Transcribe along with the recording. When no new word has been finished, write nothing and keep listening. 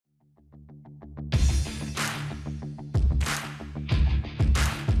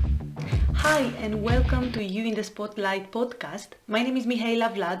Hi, and welcome to You in the Spotlight podcast. My name is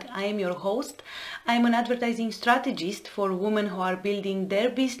Mihaela Vlad. I am your host. I am an advertising strategist for women who are building their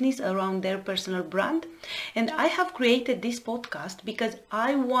business around their personal brand. And I have created this podcast because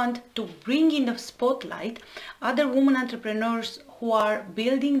I want to bring in the spotlight other women entrepreneurs who are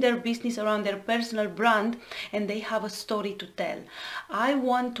building their business around their personal brand and they have a story to tell. I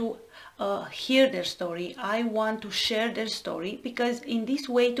want to hear their story. I want to share their story because in this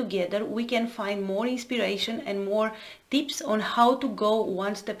way together we can find more inspiration and more tips on how to go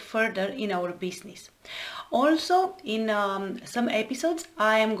one step further in our business. Also, in some episodes,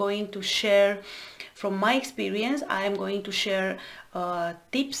 I am going to share from my experience. I am going to share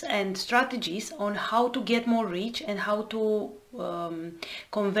tips and strategies on how to get more reach and how to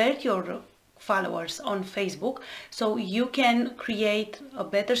convert your followers on Facebook, so you can create a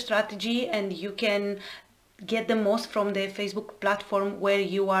better strategy and you can get the most from the Facebook platform where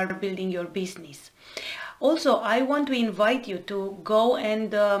you are building your business. Also, I want to invite you to go and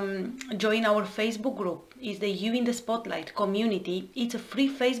join our Facebook group. It's the You in the Spotlight community. It's a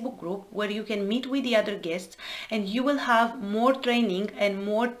free Facebook group where you can meet with the other guests and you will have more training and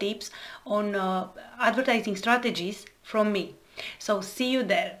more tips on advertising strategies from me. So see you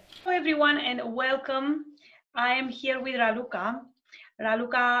there. Hello everyone and welcome. I am here with Raluca.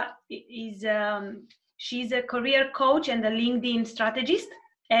 Raluca is she's a career coach and a LinkedIn strategist,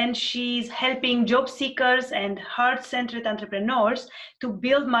 and she's helping job seekers and heart-centered entrepreneurs to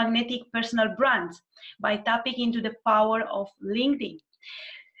build magnetic personal brands by tapping into the power of LinkedIn.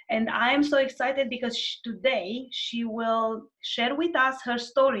 And I am so excited because today she will share with us her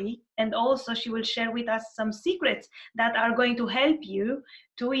story, and also she will share with us some secrets that are going to help you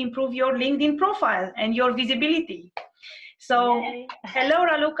to improve your LinkedIn profile and your visibility. So, Yay. Hello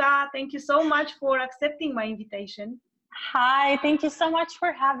Raluca, thank you so much for accepting my invitation. Hi, thank you so much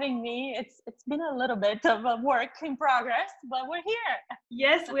for having me. It's been a little bit of a work in progress, but we're here.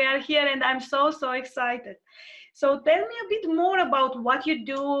 Yes, we are here and I'm so excited. So tell me a bit more about what you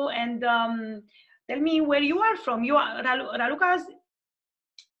do and tell me where you are from. You are Raluca,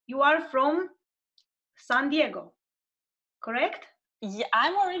 you are from San Diego, correct? Yeah,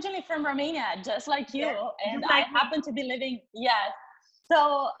 I'm originally from Romania, just like you, and I happen to be living, yes.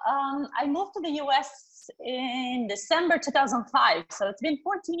 So I moved to the US in December 2005, so it's been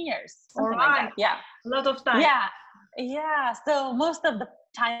 14 years, something like that. Yeah, a lot of time. Yeah. So most of the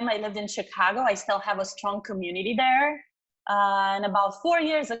time I lived in Chicago. I still have a strong community there. And about 4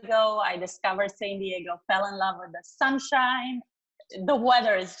 years ago, I discovered San Diego, fell in love with the sunshine. The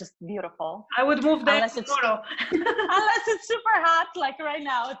weather is just beautiful. I would move there tomorrow. Unless it's super hot, like right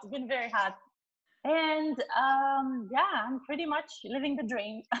now, it's been very hot. And I'm pretty much living the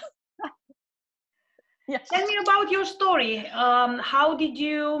dream. Yes. Tell me about your story. How did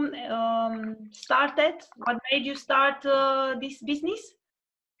you start it? What made you start this business?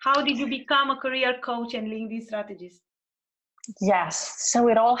 How did you become a career coach and LinkedIn strategist? Yes, so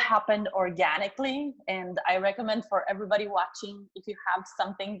it all happened organically, and I recommend for everybody watching, if you have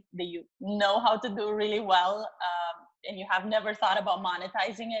something that you know how to do really well and you have never thought about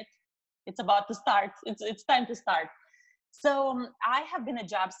monetizing it, it's about to start. It's time to start. So I have been a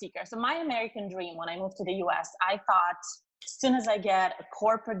job seeker. So my American dream when I moved to the US, I thought as soon as I get a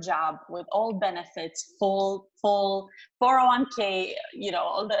corporate job with all benefits, full 401k,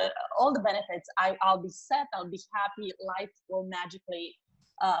 all the benefits, I'll be set, I'll be happy, life will magically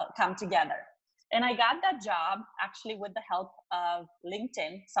come together. And I got that job actually with the help of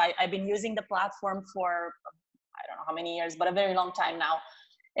LinkedIn. So I've been using the platform for, I don't know how many years, but a very long time now.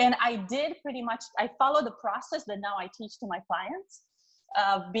 And I followed the process that now I teach to my clients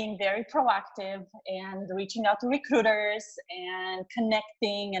of being very proactive and reaching out to recruiters and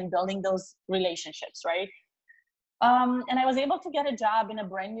connecting and building those relationships, right? And I was able to get a job in a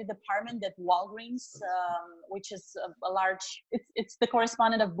brand new department at Walgreens, which is a large, it's the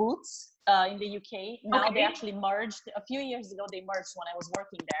correspondent of Boots in the UK. Now They actually merged, a few years ago they merged when I was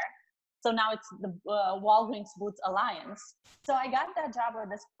working there. So now it's the Walgreens Boots Alliance. So I got that job with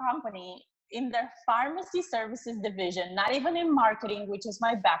this company in their pharmacy services division, not even in marketing, which is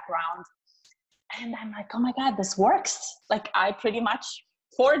my background. And I'm like, oh my God, this works. Like I pretty much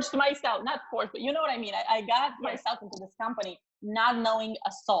forged myself, not forged, but you know what I mean? I got myself into this company, not knowing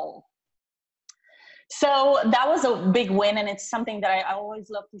a soul. So that was a big win. And it's something that I always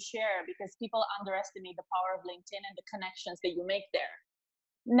love to share because people underestimate the power of LinkedIn and the connections that you make there.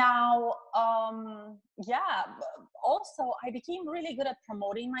 Now, also I became really good at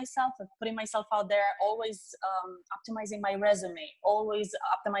promoting myself and putting myself out there, always optimizing my resume, always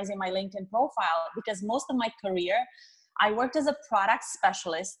optimizing my LinkedIn profile, because most of my career, I worked as a product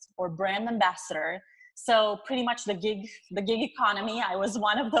specialist or brand ambassador. So pretty much the gig economy. I was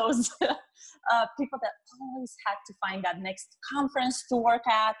one of those people that always had to find that next conference to work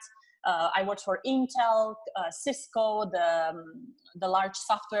at. I worked for Intel, Cisco, the large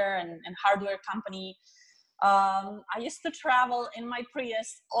software and hardware company. I used to travel in my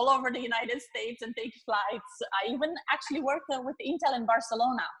Prius all over the United States and take flights. I even actually worked with Intel in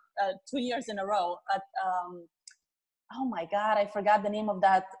Barcelona 2 years in a row at, oh my God, I forgot the name of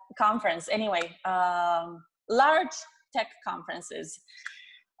that conference. Anyway, large tech conferences.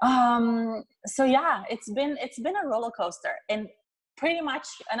 So yeah, it's been a roller coaster. And pretty much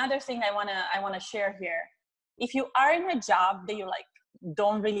another thing I wanna share here. If you are in a job that you like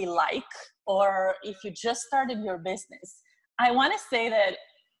don't really like, or if you just started your business, I want to say that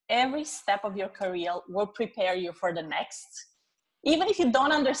every step of your career will prepare you for the next. Even if you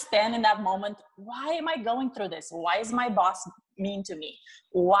don't understand in that moment, why am I going through this? Why is my boss mean to me?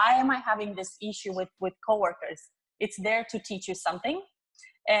 Why am I having this issue with coworkers? It's there to teach you something,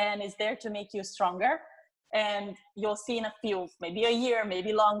 and it's there to make you stronger. And you'll see in a few, maybe a year,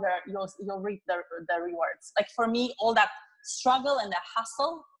 maybe longer, you'll reap the rewards. Like for me, all that struggle and the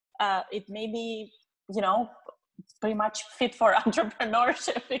hustle, it may be, pretty much fit for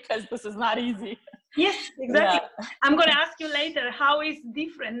entrepreneurship, because this is not easy. Yes, exactly. Yeah. I'm going to ask you later how is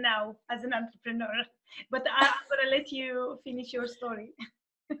different now as an entrepreneur, but I'm going to let you finish your story.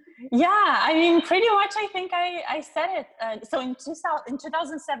 Yeah, I mean, pretty much, I think I said it. So in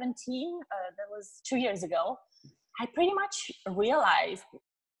 2017, that was 2 years ago, I pretty much realized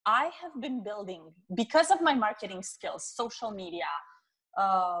I have been building, because of my marketing skills, social media,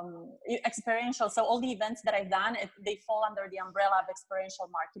 experiential. So all the events that I've done, they fall under the umbrella of experiential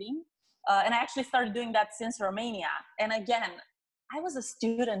marketing. And I actually started doing that since Romania. And again, I was a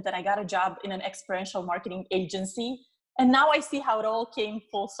student and I got a job in an experiential marketing agency. And now I see how it all came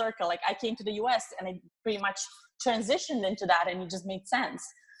full circle. Like I came to the US and I pretty much transitioned into that, and it just made sense.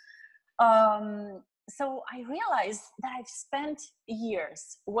 So I realized that I've spent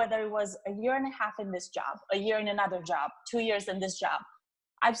years, whether it was a year and a half in this job, a year in another job, 2 years in this job,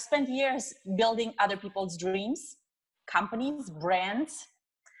 I've spent years building other people's dreams, companies, brands.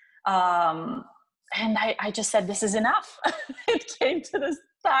 And I just said, this is enough. It came to this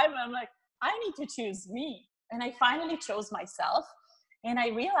time. I'm like, I need to choose me. And I finally chose myself. And I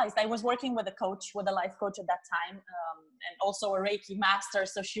realized I was working with a life coach at that time, and also a Reiki master.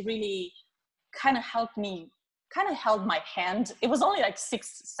 So she really kind of helped me, kind of held my hand. It was only like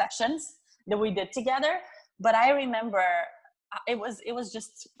 6 sessions that we did together. But I remember it was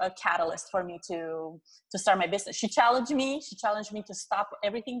just a catalyst for me to start my business. She challenged me to stop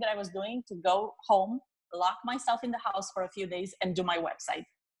everything that I was doing, to go home, lock myself in the house for a few days and do my website.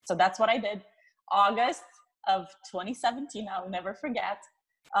 So that's what I did. August of 2017, I'll never forget.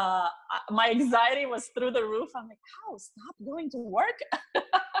 My anxiety was through the roof. I'm like, how? Stop going to work?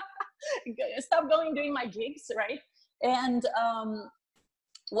 Stop doing my gigs, right? And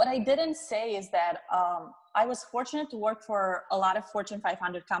what I didn't say is that I was fortunate to work for a lot of Fortune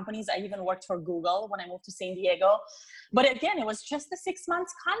 500 companies. I even worked for Google when I moved to San Diego. But again, it was just a 6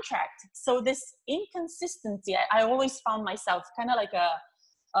 months contract. So this inconsistency, I always found myself kind of like a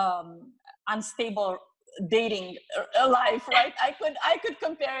unstable dating life, right? I could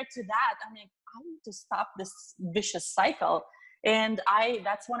compare it to that. I mean, I need to stop this vicious cycle. And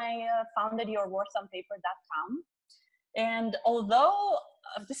that's when I founded YourWorthOnPaper.com. And although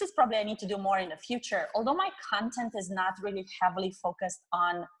this is probably I need to do more in the future, although my content is not really heavily focused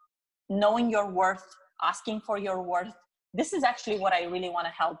on knowing your worth, asking for your worth, this is actually what I really want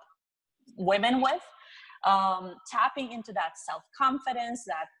to help women with. Tapping into that self-confidence,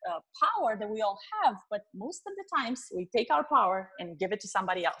 that power that we all have, but most of the times we take our power and give it to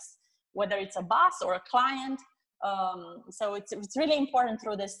somebody else, whether it's a boss or a client. So it's really important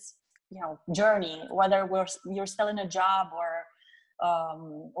through this journey, whether you're still in a job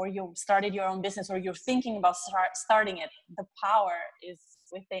or you started your own business or you're thinking about starting it. The power is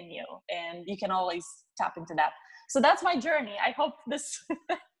within you, and you can always tap into that. So that's my journey. I hope this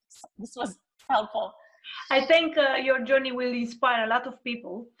was helpful. I think your journey will inspire a lot of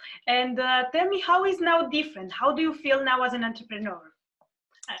people. And tell me, how is now different? How do you feel now as an entrepreneur?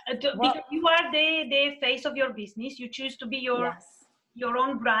 Because you are the face of your business. You choose to be your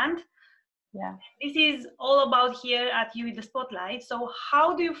own brand. Yeah. This is all about here at You in the Spotlight. So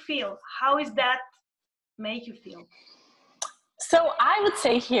how do you feel? How is that make you feel? So I would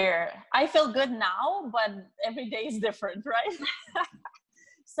say here, I feel good now, but every day is different, right?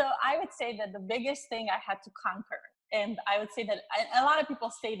 So I would say that the biggest thing I had to conquer, and I would say that a lot of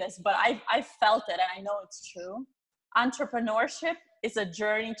people say this, but I felt it and I know it's true. entrepreneurship is a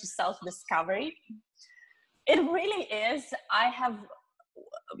journey to self-discovery. It really is. I have,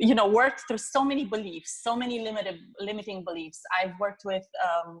 worked through so many beliefs, so many limiting beliefs. I've worked with,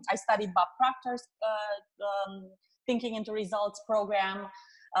 I studied Bob Proctor's Thinking into Results program,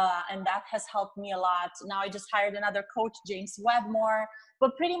 and that has helped me a lot. Now I just hired another coach, James Wedmore.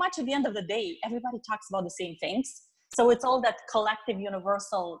 But pretty much at the end of the day, everybody talks about the same things. So it's all that collective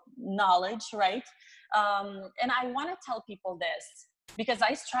universal knowledge, right? And I want to tell people this because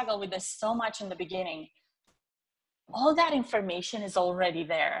I struggle with this so much in the beginning. All that information is already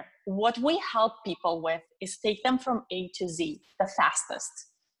there. What we help people with is take them from A to Z, the fastest,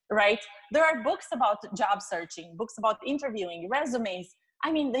 right? There are books about job searching, books about interviewing, resumes.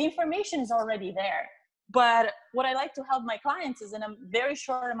 I mean, the information is already there. But what I like to help my clients is in a very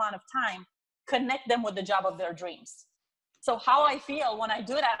short amount of time, connect them with the job of their dreams. So how I feel when I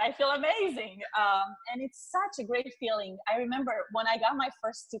do that, I feel amazing. And it's such a great feeling. I remember when I got my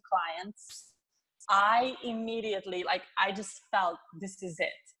first 2 clients, I immediately, I just felt this is it.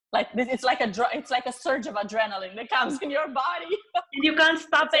 It's like a surge of adrenaline that comes in your body. And you can't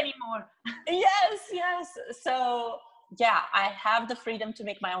stop anymore. Yes. So yeah, I have the freedom to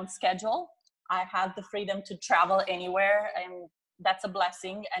make my own schedule. I have the freedom to travel anywhere, and that's a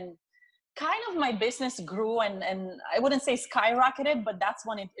blessing. And kind of my business grew, and I wouldn't say skyrocketed, but that's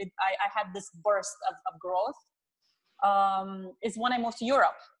when I had this burst of growth, is when I moved to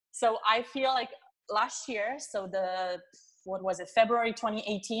Europe. So I feel like last year, so February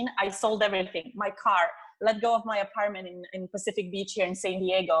 2018, I sold everything, my car, let go of my apartment in Pacific Beach here in San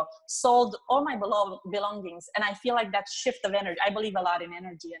Diego, sold all my belongings. And I feel like that shift of energy, I believe a lot in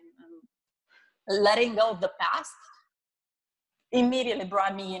energy, and letting go of the past immediately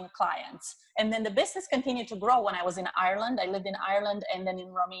brought me in clients. And then the business continued to grow when I was in Ireland. I lived in Ireland and then in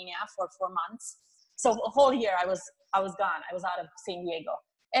Romania for 4 months. So a whole year I was gone. I was out of San Diego.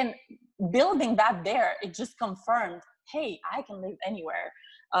 And building that there, it just confirmed, hey, I can live anywhere.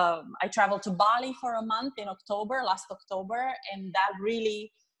 I traveled to Bali for a month in last October, and that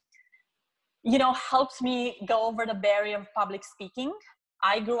really, helped me go over the barrier of public speaking.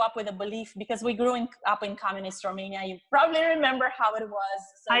 I grew up with a belief, because we grew up in communist Romania. You probably remember how it was.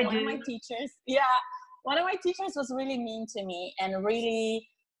 So one of my teachers was really mean to me and really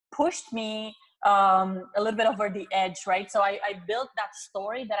pushed me a little bit over the edge, right? So I built that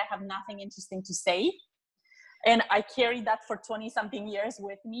story that I have nothing interesting to say. And I carried that for 20 something years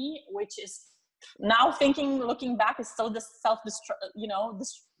with me, which is now looking back, is so destructive,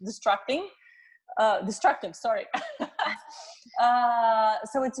 sorry.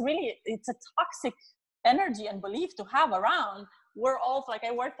 So it's a toxic energy and belief to have around. We're all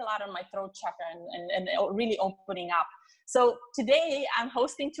I worked a lot on my throat chakra and really opening up. So today I'm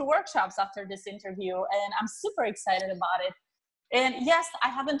hosting 2 workshops after this interview, and I'm super excited about it. And yes, I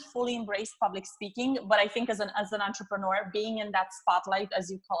haven't fully embraced public speaking, but I think as an entrepreneur, being in that spotlight, as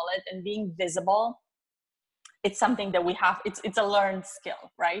you call it, and being visible, it's something that we have, it's a learned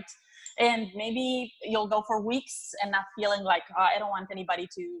skill, right? And maybe you'll go for weeks and not feeling like, oh, I don't want anybody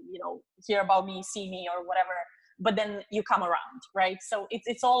to, hear about me, see me or whatever, but then you come around, right? So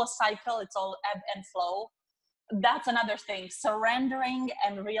it's all a cycle, it's all ebb and flow. That's another thing, surrendering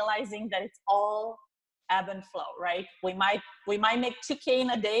and realizing that it's all ebb and flow, right? We might make 2K in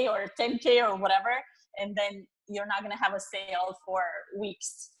a day or 10K or whatever, and then you're not going to have a sale for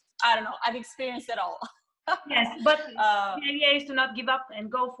weeks. I don't know. I've experienced it all. Yes, but the idea is to not give up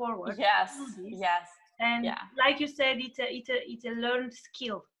and go forward. Yes. And like you said, it's a learned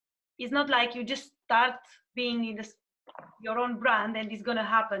skill. It's not like you just start being in your own brand and it's going to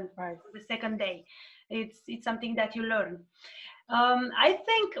happen the second day. It's something that you learn. I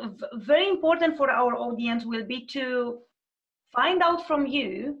think very important for our audience will be to find out from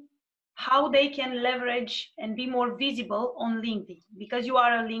you how they can leverage and be more visible on LinkedIn, because you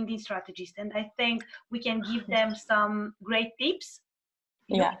are a LinkedIn strategist, and I think we can give them some great tips.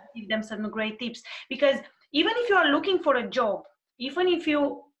 Give them some great tips, because even if you are looking for a job, even if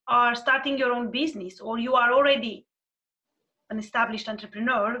you are starting your own business, or you are already an established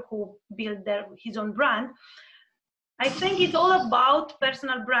entrepreneur who built his own brand, I think it's all about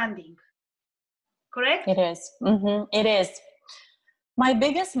personal branding. Correct? It is. Mm-hmm. It is. My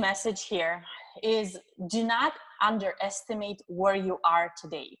biggest message here is do not underestimate where you are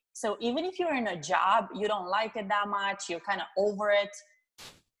today. So even if you're in a job, you don't like it that much, you're kind of over it,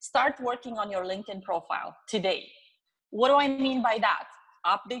 start working on your LinkedIn profile today. What do I mean by that?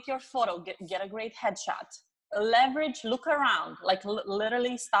 Update your photo, get a great headshot. Leverage, look around,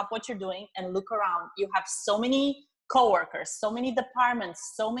 literally stop what you're doing and look around. You have so many coworkers, so many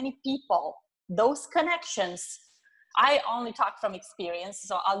departments, so many people. Those connections I only talk from experience,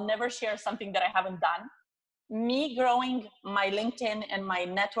 so I'll never share something that I haven't done. Me growing my LinkedIn and my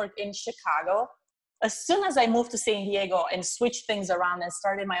network in Chicago, as soon as I moved to San Diego and switched things around and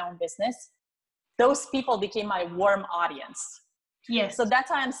started my own business, those people became my warm audience. Yes. So that's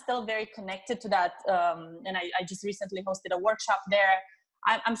why I'm still very connected to that. And I just recently hosted a workshop there.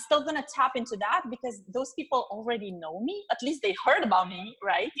 I'm still going to tap into that because those people already know me. At least they heard about me,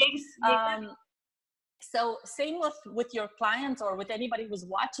 right? Yes. So same with your clients or with anybody who's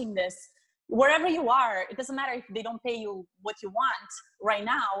watching this, wherever you are, it doesn't matter if they don't pay you what you want right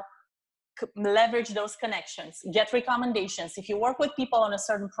now, leverage those connections, get recommendations. If you work with people on a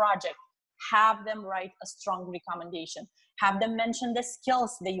certain project, have them write a strong recommendation, have them mention the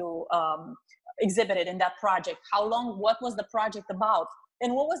skills that you exhibited in that project, what was the project about,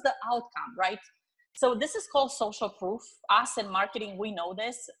 and what was the outcome, right? So this is called social proof. Us in marketing, we know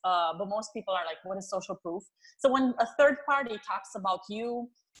this, but most people are like, what is social proof? So when a third party talks about you,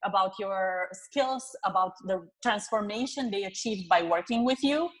 about your skills, about the transformation they achieved by working with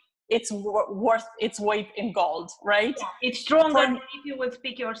you, it's worth its weight in gold, right? Yeah, it's stronger than if you would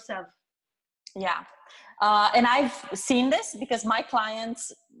speak yourself. Yeah. And I've seen this because my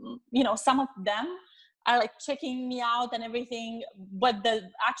clients, some of them are like checking me out and everything, but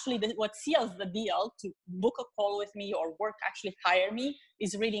what seals the deal to book a call with me or actually hire me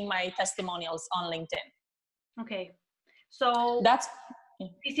is reading my testimonials on LinkedIn. Okay. So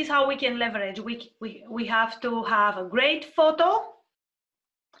this is how we can leverage. We have to have a great photo.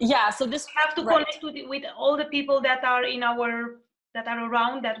 Yeah. So we have to connect with all the people that are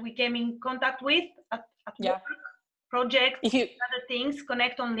around, that we came in contact with at work, projects, other things.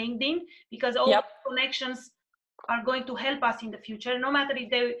 Connect on LinkedIn, because all connections are going to help us in the future. No matter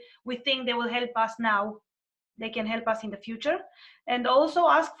if we think they will help us now, they can help us in the future. And also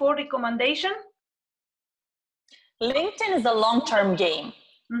ask for recommendation. LinkedIn is a long-term game.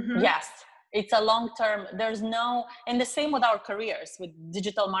 Mm-hmm. Yes, it's a long-term. And the same with our careers, with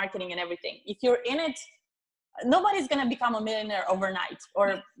digital marketing and everything. If you're in it, nobody's going to become a millionaire overnight,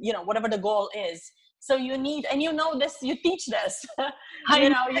 or whatever the goal is. So you need, and this, you teach this,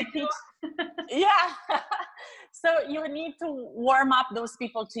 you teach. Yeah. So you need to warm up those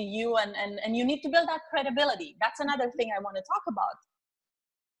people to you, and you need to build that credibility. That's another thing I want to talk about.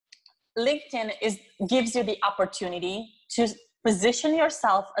 LinkedIn gives you the opportunity to position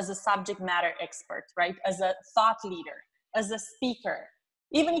yourself as a subject matter expert, right? As a thought leader, as a speaker.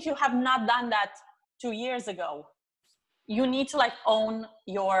 Even if you have not done that 2 years ago, you need to own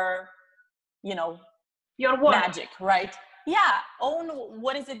your work. Magic, right? Yeah, own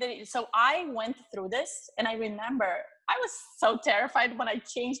what is it so I went through this, and I remember I was so terrified when I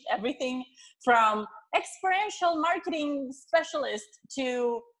changed everything from experiential marketing specialist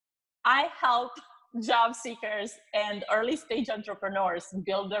to I help job seekers and early stage entrepreneurs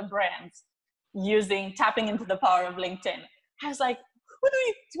build their brands tapping into the power of LinkedIn. I was like, who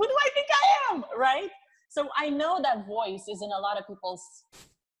do I think I am, right? So I know that voice is in a lot of people's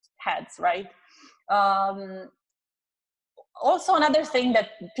heads, right? Also, another thing that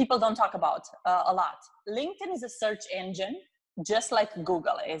people don't talk about a lot, LinkedIn is a search engine, just like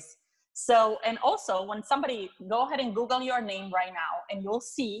Google is. So, and also when go ahead and Google your name right now, and you'll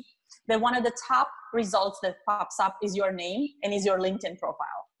see that one of the top results that pops up is your name and is your LinkedIn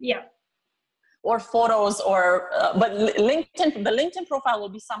profile. Yeah. Or photos, but the LinkedIn profile will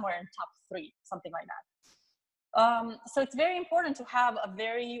be somewhere in top 3, something like that. So it's very important to have a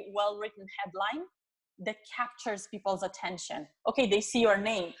very well-written headline that captures people's attention. Okay, they see your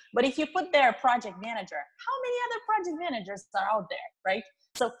name, but if you put there project manager, how many other project managers are out there, right?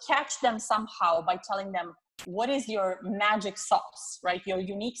 So catch them somehow by telling them, what is your magic sauce, right? Your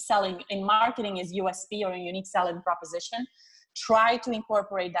unique selling in marketing is USP, or a unique selling proposition. Try to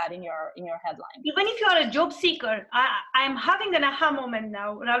incorporate that in your headline. Even if you are a job seeker, I'm having an aha moment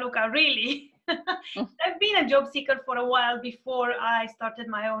now, Raluca, really. I've been a job seeker for a while before I started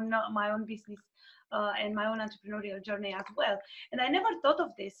my own business and my own entrepreneurial journey as well. And I never thought of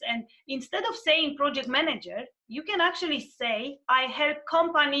this. And instead of saying project manager, you can actually say, I help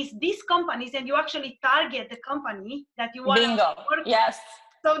these companies, and you actually target the company that you want to work with. Yes.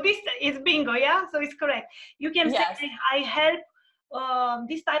 So this is bingo, yeah? So it's correct. You can say, I help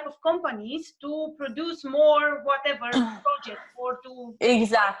this type of companies to produce more whatever project, or to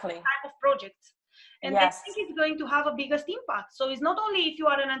exactly type of projects. And I think it's going to have a biggest impact. So it's not only if you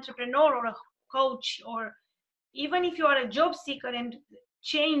are an entrepreneur or a coach, or even if you are a job seeker and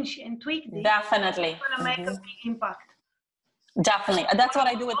change and tweak this, definitely it's going to make a big impact. Definitely. That's what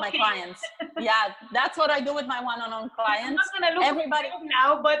I do with my clients. Yeah, that's what I do with my one-on-one clients. I'm not going to look everybody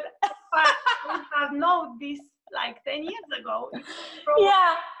now, but I have know this like 10 years ago, it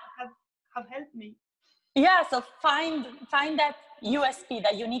Yeah. have helped me. Yeah, so find that USP,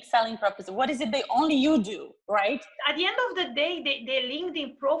 that unique selling proposition. What is it that only you do, right? At the end of the day, the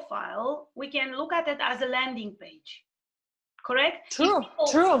LinkedIn profile, we can look at it as a landing page, correct? True.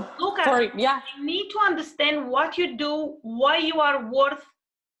 Look at it, Yeah. you need to understand what you do, why you are worth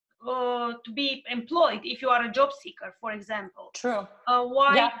to be employed if you are a job seeker, for example. True.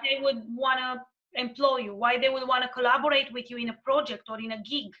 Why they would want to employ you, why they would want to collaborate with you in a project or in a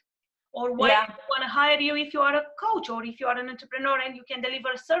gig, or why they want to hire you if you are a coach or if you are an entrepreneur and you can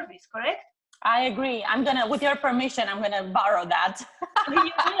deliver a service, correct? I agree. I'm gonna, with your permission, I'm gonna borrow that.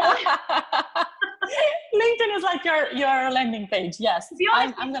 LinkedIn is like your landing page. Yes, to be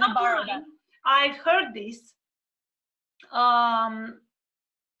honest, I'm gonna borrow that. I've heard this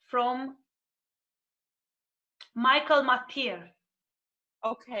from Michael Mathier.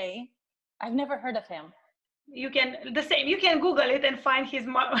 Okay, I've never heard of him. You can Google it and find his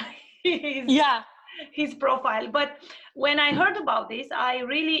profile. But when I heard about this, I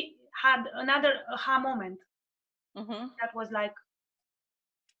really had another aha moment. That was like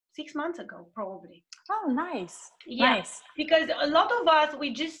 6 months ago, probably. Oh, nice. Yeah, nice. Because a lot of us,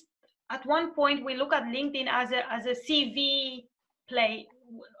 we just at one point we look at LinkedIn as a CV play,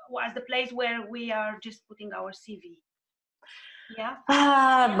 as the place where we are just putting our CV. Yeah.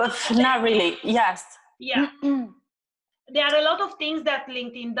 But not really. Yes. Yeah. There are a lot of things that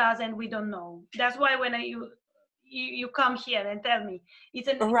LinkedIn does and we don't know. That's why when you come here and tell me it's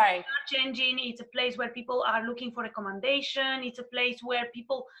a search engine, it's a place where people are looking for recommendation, it's a place where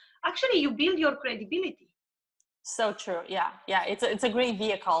people actually, you build your credibility. So true. Yeah. It's a great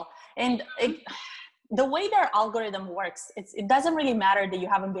vehicle, and the way their algorithm works, it doesn't really matter that you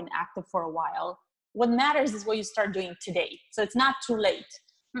haven't been active for a while. What matters is what you start doing today. So it's not too late.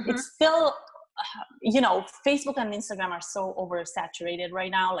 It's still, Facebook and Instagram are so oversaturated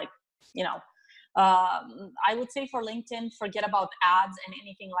right now. Like, I would say for LinkedIn, forget about ads and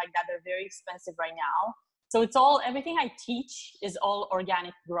anything like that. They're very expensive right now. So everything I teach is all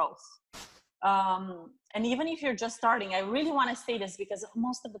organic growth. And even if you're just starting, I really want to say this because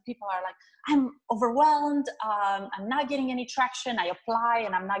most of the people are like, I'm overwhelmed. I'm not getting any traction. I apply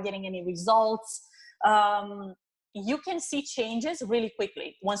and I'm not getting any results. You can see changes really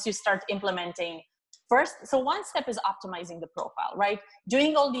quickly once you start implementing first. So one step is optimizing the profile, right?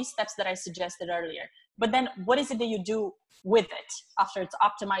 Doing all these steps that I suggested earlier. But then what is it that you do with it after it's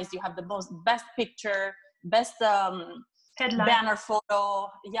optimized? You have the best picture, best headline, banner photo,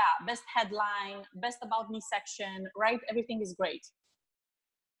 best headline, best about me section, right? Everything is great.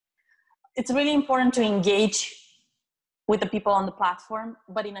 It's really important to engage with the people on the platform,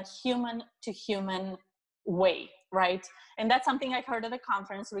 but in a human to human way, right? And that's something I heard at a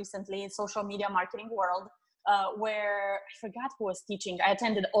conference recently in social media marketing world, where I forgot who was teaching. I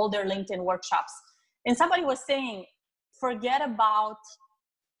attended all their LinkedIn workshops, and somebody was saying, forget about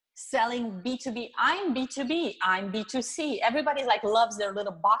selling B2B. I'm B2B, I'm B2C. Everybody loves their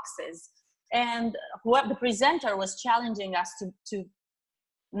little boxes. And the presenter was challenging us to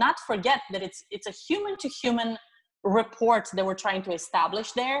not forget that it's a human to human report that we're trying to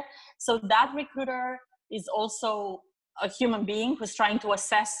establish there. So that recruiter is also a human being who's trying to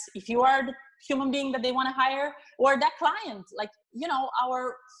assess if you are the human being that they want to hire, or that client.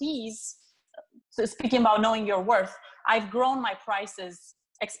 Our fees, so speaking about knowing your worth, I've grown my prices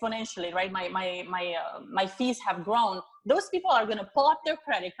exponentially, right? My fees have grown. Those people are going to pull up their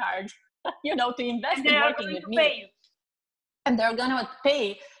credit card, to invest in working with me. And they're going to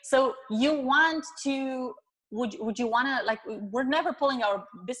pay. So you want to, would you want to, we're never pulling our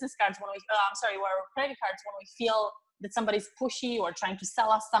business cards when our credit cards when we feel that somebody's pushy or trying to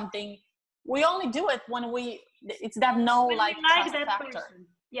sell us something. We only do it when it's that trust that factor. Person.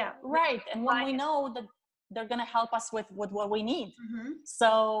 Yeah. Right. And when we know that they're going to help us with what we need.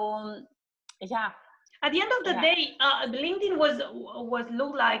 So, yeah. At the end of the day, LinkedIn was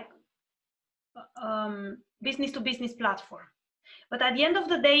looked like business to business platform. But at the end of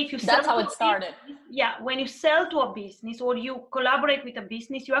the day, if you that's how it started. When you sell to a business or you collaborate with a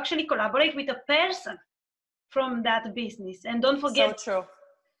business, you actually collaborate with a person from that business. And don't forget. So true.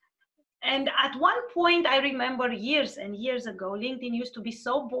 And at one point, I remember years and years ago, LinkedIn used to be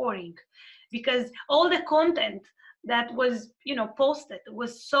so boring because all the content that was, posted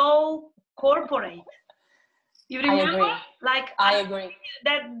was so corporate. You remember? I agree.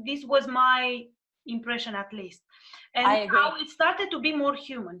 That this was my impression, at least. And I agree. how it started to be more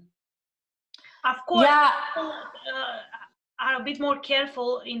human. Of course, people are a bit more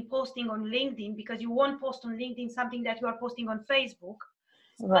careful in posting on LinkedIn because you won't post on LinkedIn something that you are posting on Facebook.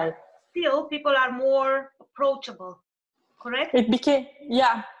 Right. But still, people are more approachable, correct? It became,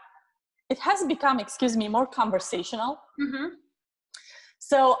 yeah, it has become, more conversational. Mm-hmm.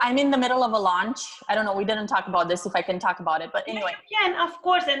 So I'm in the middle of a launch. I don't know, we didn't talk about this, if I can talk about it, but anyway. Yeah, you can, of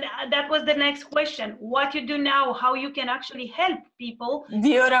course. And that was the next question. What you do now, how you can actually help people.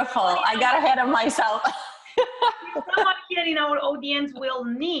 Beautiful. I got ahead of myself. If someone here in our audience will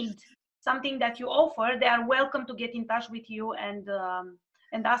need something that you offer, they are welcome to get in touch with you and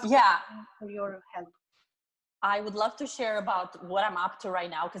ask for your help. I would love to share about what I'm up to right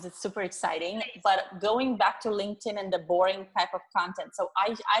now because it's super exciting. But going back to LinkedIn and the boring type of content. So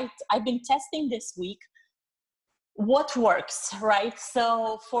I've been testing this week what works, right?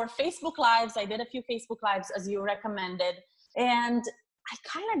 So for Facebook Lives, I did a few Facebook Lives as you recommended. And I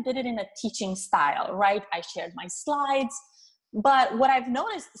kind of did it in a teaching style, right? I shared my slides. But what I've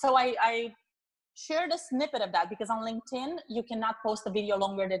noticed, so I shared a snippet of that because on LinkedIn, you cannot post a video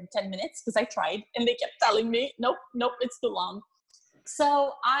longer than 10 minutes because I tried and they kept telling me, nope, it's too long.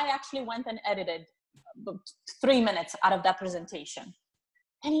 So I actually went and edited 3 minutes out of that presentation.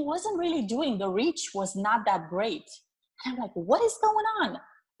 And it wasn't really the reach was not that great. And I'm like, what is going on?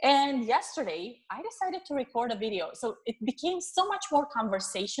 And yesterday, I decided to record a video. So it became so much more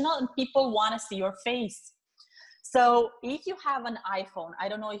conversational and people want to see your face. So if you have an iPhone, I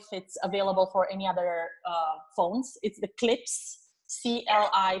don't know if it's available for any other phones. It's the Clips,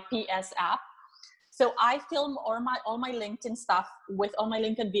 CLIPS app. So I film all my LinkedIn stuff with all my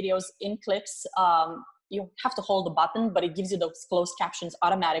LinkedIn videos in Clips. You have to hold the button, but it gives you those closed captions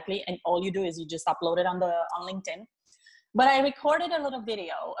automatically. And all you do is you just upload it on LinkedIn. But I recorded a little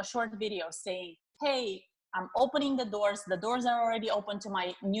video, a short video saying, hey, I'm opening the doors. The doors are already open to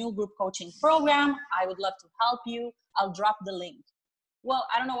my new group coaching program. I would love to help you. I'll drop the link. Well,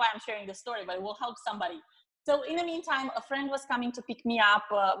 I don't know why I'm sharing this story, but it will help somebody. So in the meantime, a friend was coming to pick me up.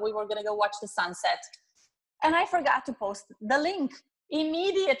 We were going to go watch the sunset. And I forgot to post the link.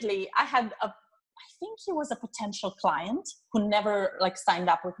 Immediately, I think he was a potential client who never signed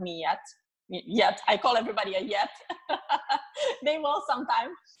up with me yet. I call everybody a yet. They will sometime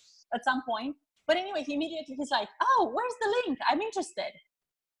at some point. But anyway, he's like, oh, where's the link? I'm interested.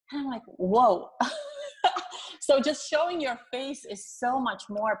 And I'm like, whoa. So just showing your face is so much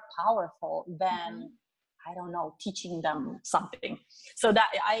more powerful than, I don't know, teaching them something. So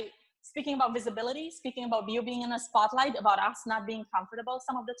speaking about visibility, speaking about you being in a spotlight, about us not being comfortable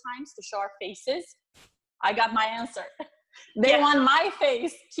some of the times to show our faces, I got my answer. They want my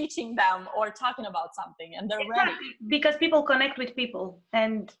face teaching them or talking about something, and they're ready. Because people connect with people.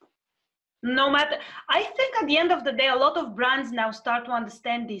 And no matter, I think at the end of the day, a lot of brands now start to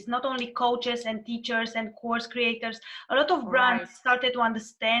understand this, not only coaches and teachers and course creators, a lot of brands started to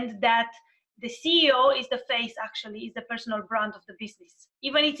understand that the CEO is the face, actually, is the personal brand of the business.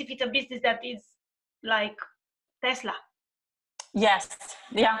 Even if it's a business that is like Tesla. Yes.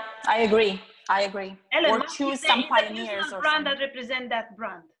 Yeah, I agree. Ellen, or choose some pioneers or brand that represent that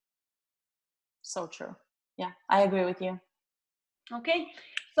brand. So true. Yeah, I agree with you. Okay.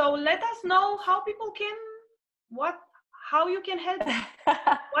 So let us know how people can, how you can help them.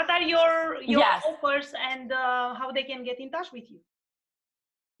 What are your offers and how they can get in touch with you?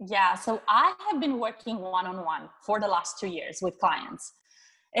 Yeah, so I have been working one-on-one for the last 2 years with clients.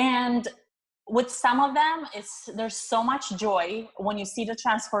 And with some of them, there's so much joy when you see the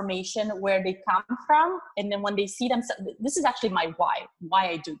transformation where they come from. And then when they see themselves, this is actually my why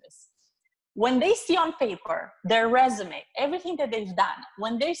I do this. When they see on paper, their resume, everything that they've done,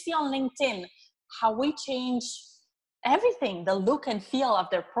 when they see on LinkedIn, how we change everything, the look and feel of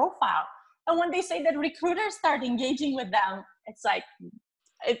their profile. And when they say that recruiters start engaging with them,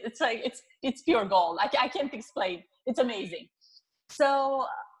 it's pure gold. I can't explain. It's amazing. So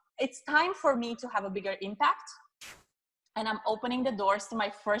it's time for me to have a bigger impact. And I'm opening the doors to my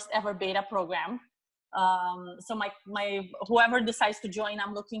first ever beta program. So my whoever decides to join,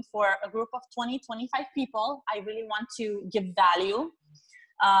 I'm looking for a group of 20-25 people. I really want to give value,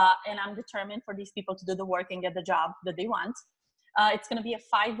 and I'm determined for these people to do the work and get the job that they want. It's going to be a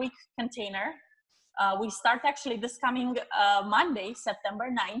 5-week container. We start actually this coming Monday, September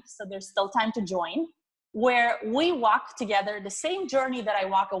 9th, so there's still time to join, where we walk together the same journey that I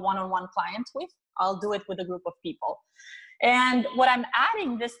walk a one-on-one client with. I'll do it with a group of people. And what I'm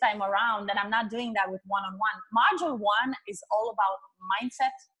adding this time around, and I'm not doing that with one-on-one, module 1 is all about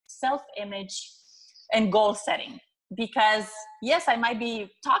mindset, self-image, and goal setting. Because yes, I might be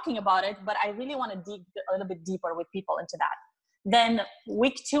talking about it, but I really want to dig a little bit deeper with people into that. Then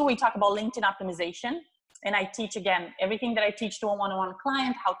week 2, we talk about LinkedIn optimization. And I teach, again, everything that I teach to a one-on-one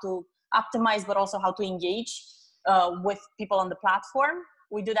client, how to optimize, but also how to engage with people on the platform.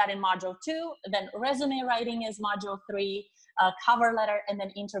 We do that in module 2. Then resume writing is module 3, cover letter, and then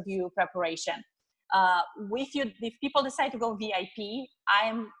interview preparation. If people decide to go VIP,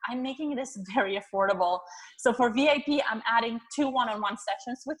 I'm making this very affordable. So for VIP, I'm adding 2 one-on-one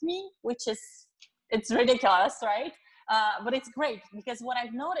sessions with me, which is, it's ridiculous, right? But it's great, because what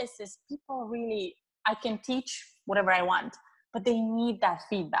I've noticed is people really, I can teach whatever I want, but they need that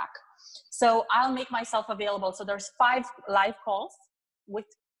feedback. So I'll make myself available. So there's 5 live calls with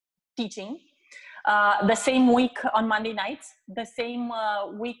teaching. The same week on Monday nights, the same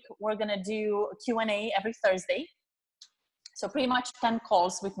week we're gonna do Q&A every Thursday. So pretty much 10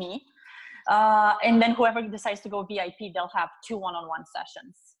 calls with me. And then whoever decides to go VIP, they'll have 2 one-on-one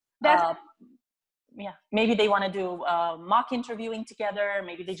sessions. Yeah, maybe they want to do mock interviewing together.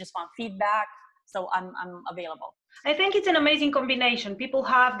 Maybe they just want feedback. So I'm available. I think it's an amazing combination. People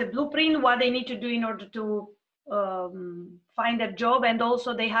have the blueprint, what they need to do in order to find a job, and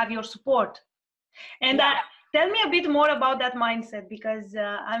also they have your support. And tell me a bit more about that mindset, because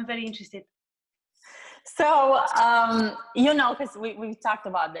I'm very interested. So, you know, because we talked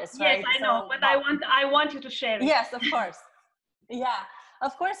about this, right? Yes, I know, but I want you to share it. Yes, of course. Yeah,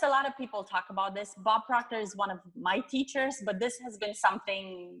 of course, a lot of people talk about this. Bob Proctor is one of my teachers, but this has been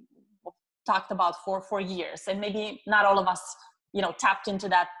something talked about for years, and maybe not all of us, you know, tapped into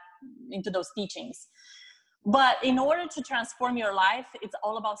those teachings. But in order to transform your life, it's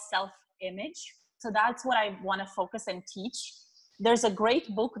all about self-image. So that's what I want to focus and teach. There's a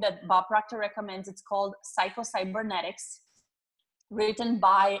great book that Bob Proctor recommends. It's called Psycho-Cybernetics, written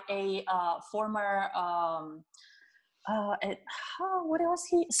by a former what was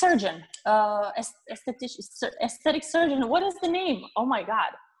he? Surgeon, aesthetic surgeon. What is the name? Oh my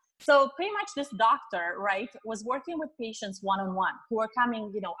God. So pretty much this doctor, right, was working with patients one-on-one who are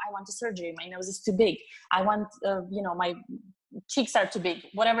coming, you know, I want a surgery. My nose is too big. I want, you know, my cheeks are too big,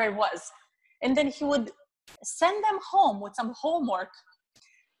 whatever it was. And then he would send them home with some homework,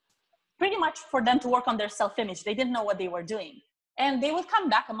 pretty much for them to work on their self-image. They didn't know what they were doing. And they would come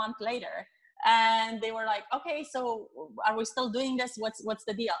back a month later and they were like, okay, so are we still doing this? What's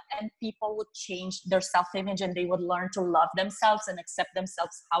the deal? And people would change their self-image, and they would learn to love themselves and accept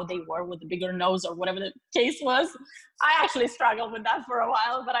themselves how they were, with a bigger nose or whatever the case was. I actually struggled with that for a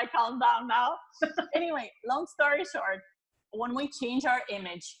while, but I calmed down now. Anyway, long story short, when we change our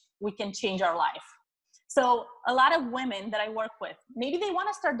image, we can change our life. So a lot of women that I work with, maybe they want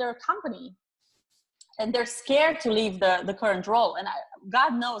to start their company and they're scared to leave the current role. And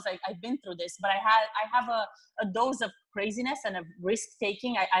God knows I've been through this, but I have a dose of craziness and of risk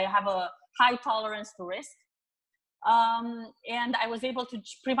taking. I have a high tolerance to risk. And I was able to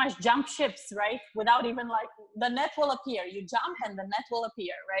pretty much jump ships, right? Without even, like, the net will appear. You jump and the net will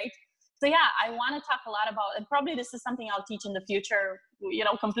appear, right? So yeah, I want to talk a lot about, and probably this is something I'll teach in the future, you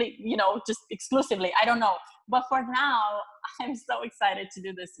know, just exclusively. I don't know. But for now, I'm so excited to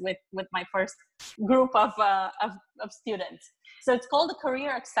do this with my first group of students. So it's called the Career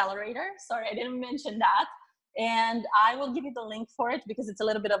Accelerator. Sorry, I didn't mention that. And I will give you the link for it because it's a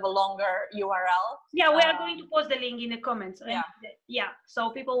little bit of a longer URL. Yeah, we are going to post the link in the comments. Yeah. Yeah, so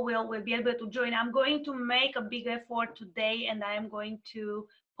people will be able to join. I'm going to make a big effort today, and I am going to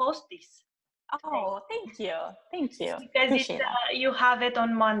post this. Oh, thank you. Thank you. Because you have it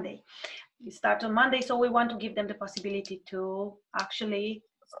on Monday. It starts on Monday, so we want to give them the possibility to actually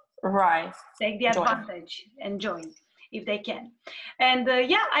take the advantage and join if they can. And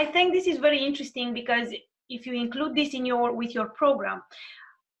yeah, I think this is very interesting, because if you include this with your program,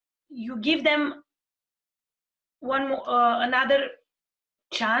 you give them another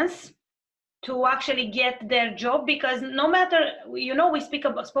chance to actually get their job. Because no matter, you know, we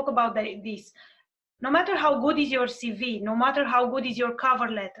spoke about this, no matter how good is your CV, no matter how good is your cover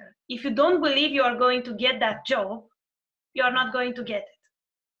letter, if you don't believe you are going to get that job, you are not going to get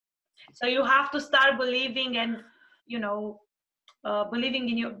it. So you have to start believing, and, you know, believing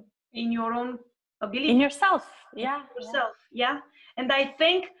in your own ability. In yourself. Yeah. Yourself. Yeah. And I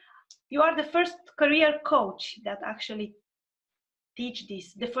think you are the first career coach that actually teach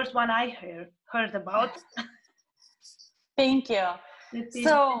this. The first one I heard about. Thank you. It's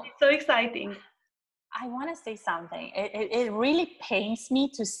so exciting. I want to say something. It really pains me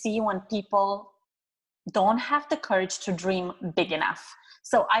to see when people don't have the courage to dream big enough.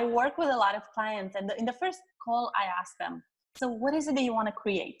 So I work with a lot of clients, and in the first call I ask them, so what is it that you want to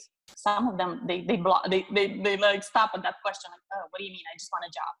create? Some of them, they like stop at that question, like, oh, what do you mean? I just want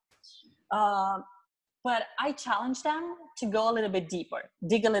a job. But I challenge them to go a little bit deeper,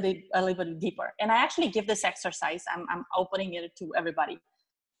 dig a little bit deeper. And I actually give this exercise. I'm opening it to everybody.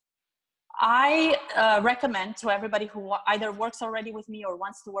 I recommend to everybody who either works already with me or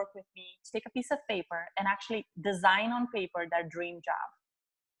wants to work with me to take a piece of paper and actually design on paper their dream job.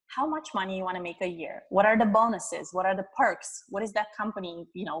 How much money you want to make a year? What are the bonuses? What are the perks? What is that company?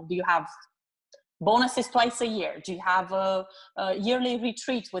 You know, do you have bonuses twice a year? Do you have a yearly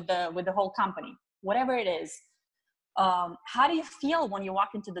retreat with the whole company? Whatever it is, how do you feel when you walk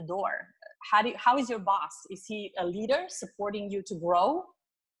into the door? How is your boss? Is he a leader supporting you to grow?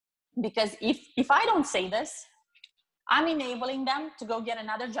 Because if I don't say this, I'm enabling them to go get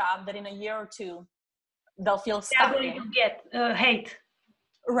another job that in a year or two they'll feel stuck They're going to get hate.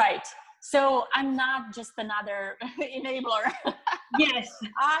 Right. So I'm not just another enabler. Yes.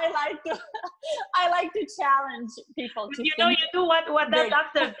 I like to challenge people to you know, you do what that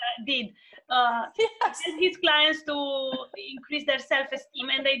doctor did. Yes. Tell his clients to increase their self-esteem,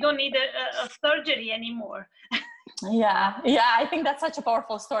 and they don't need a surgery anymore. Yeah, I think that's such a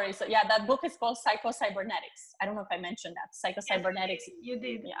powerful story. So yeah, that book is called Psycho-Cybernetics. I don't know if I mentioned that. Psycho-Cybernetics. Yes, you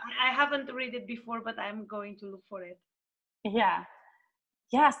did. Yeah. I haven't read it before, but I'm going to look for it. Yeah.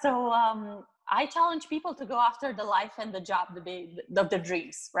 So I challenge people to go after the life and the job of their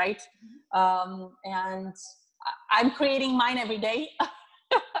dreams, right? And I'm creating mine every day.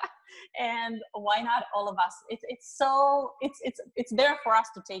 And why not all of us? It's there for us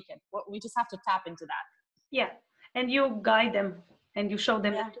to take it. We just have to tap into that. Yeah, and you guide them and you show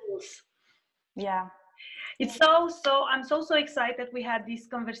them the tools. Yeah. It's I'm so excited we had this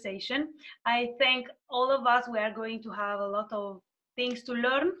conversation. I think all of us, we are going to have a lot of things to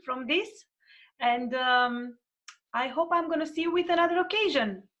learn from this. And I hope I'm going to see you with another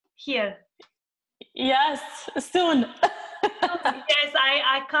occasion here. Yes, soon. Yes,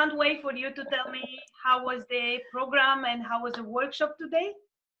 I can't wait for you to tell me how was the program and how was the workshop today.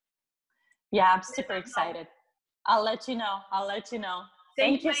 Yeah, I'm super excited. I'll let you know.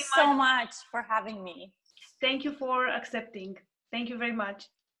 Thank you so much for having me. Thank you for accepting. Thank you very much.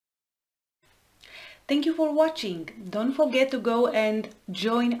 Thank you for watching. Don't forget to go and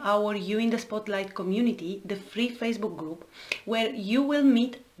join our You in the Spotlight community, the free Facebook group, where you will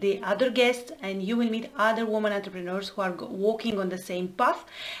meet the other guests and you will meet other women entrepreneurs who are walking on the same path,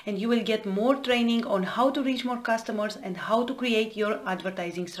 and you will get more training on how to reach more customers and how to create your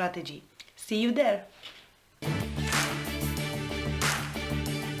advertising strategy. See you there.